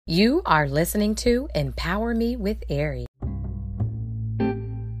You are listening to Empower Me with Ari.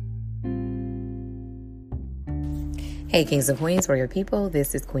 Hey, kings and queens, warrior people,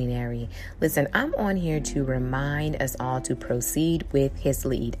 this is Queen Ari. Listen, I'm on here to remind us all to proceed with his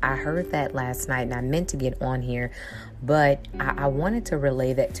lead. I heard that last night and I meant to get on here, but I wanted to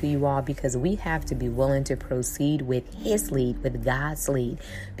relay that to you all because we have to be willing to proceed with his lead, with God's lead.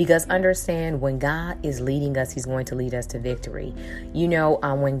 Because understand, when God is leading us, he's going to lead us to victory. You know,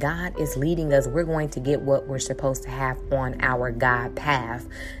 when God is leading us, we're going to get what we're supposed to have on our God path.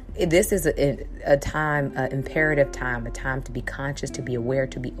 This is a time, an imperative time, a time to be conscious, to be aware,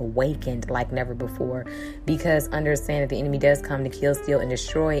 to be awakened like never before. Because understand that the enemy does come to kill, steal, and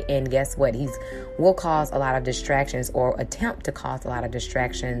destroy. And guess what? He will cause a lot of distractions, or attempt to cause a lot of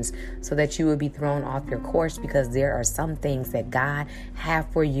distractions, so that you will be thrown off your course. Because there are some things that God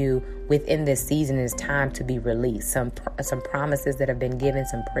have for you within this season. It's time to be released. Some promises that have been given,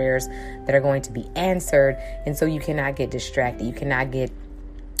 some prayers that are going to be answered. And so you cannot get distracted. You cannot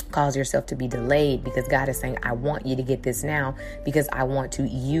cause yourself to be delayed, because God is saying, I want you to get this now because I want to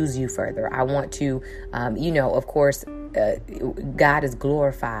use you further. I want to, of course, God is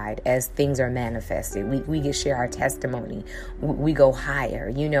glorified as things are manifested. We share our testimony. We go higher.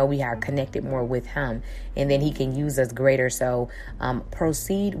 We are connected more with him, and then he can use us greater. So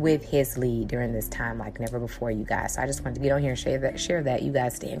proceed with his lead during this time like never before, you guys. So I just wanted to get on here and share that. You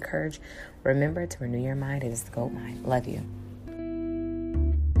guys stay encouraged. Remember to renew your mind. It is the GOAT mind. Love you.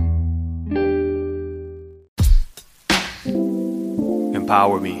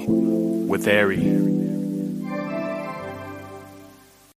 Empower Me with Ari.